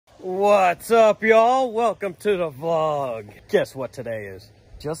What's up, y'all? Welcome to the vlog. Guess what today is?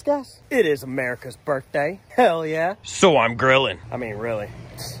 Just guess. It is America's birthday. Hell yeah. So I'm grilling. I mean, really.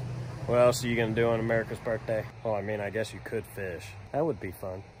 What else are you gonna do on America's birthday? Oh, I mean, I guess you could fish. That would be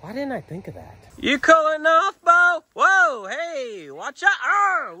fun. Why didn't I think of that? You cooling off, Bo? Whoa, hey, watch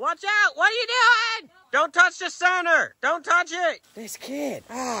out. Watch out. What are you doing? Don't touch the center. Don't touch it. This kid.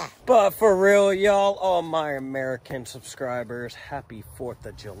 But for real, y'all, all my American subscribers, happy 4th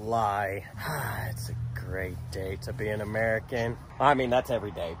of July. It's a great day to be an American. I mean, that's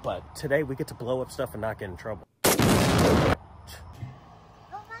every day, but today we get to blow up stuff and not get in trouble.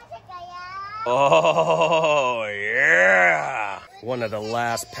 Oh, yeah. One of the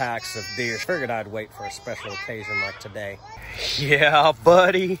last packs of deer. Figured I'd wait for a special occasion like today. Yeah,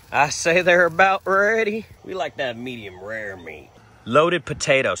 buddy. I say they're about ready. We like that medium rare meat. Loaded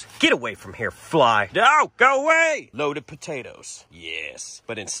potatoes. Get away from here, fly. No, go away. Loaded potatoes. Yes.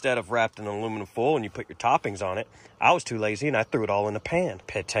 But instead of wrapped in aluminum foil and you put your toppings on it, I was too lazy and I threw it all in a pan.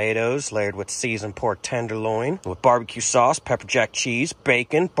 Potatoes layered with seasoned pork tenderloin with barbecue sauce, pepper jack cheese,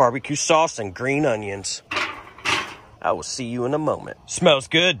 bacon, barbecue sauce, and green onions. I will see you in a moment. Smells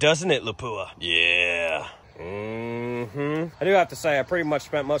good, doesn't it, Lapua? Yeah. I do have to say, I pretty much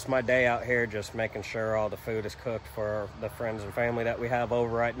spent most of my day out here just making sure all the food is cooked for the friends and family that we have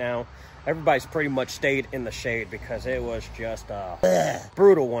over right now. Everybody's pretty much stayed in the shade because it was just a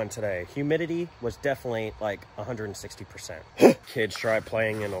brutal one today. Humidity was definitely like 160%. Kids tried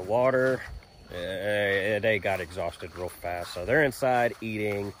playing in the water. They got exhausted real fast. So they're inside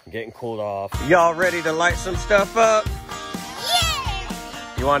eating, getting cooled off. Y'all ready to light some stuff up?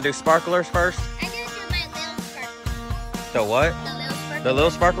 Yeah! You want to do sparklers first? The what? The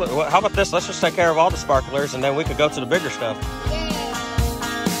little sparkler? How about this? Let's just take care of all the sparklers and then we could go to the bigger stuff.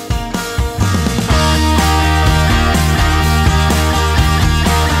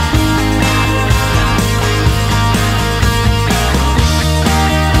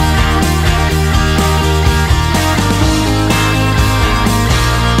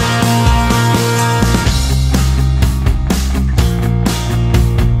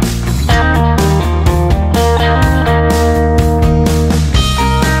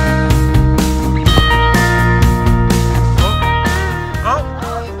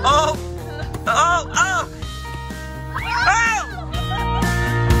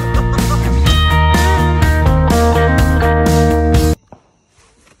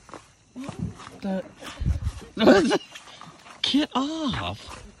 Get off.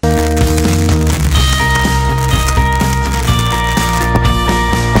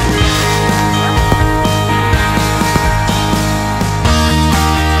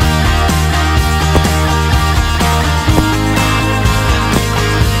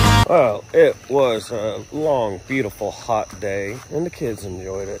 Well, it was a long, beautiful, hot day, and the kids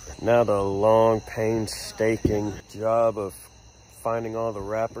enjoyed it. Now the long, painstaking job of finding all the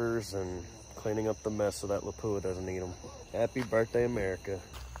wrappers and cleaning up the mess so that Lapua doesn't eat them. Happy birthday, America.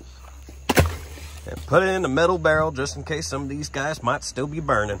 And put it in the metal barrel just in case some of these guys might still be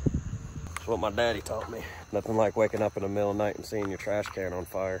burning. That's what my daddy taught me. Nothing like waking up in the middle of the night and seeing your trash can on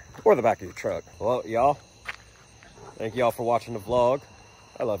fire. Or the back of your truck. Well, y'all, thank y'all for watching the vlog.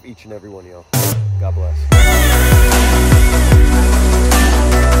 I love each and every one of y'all. God bless.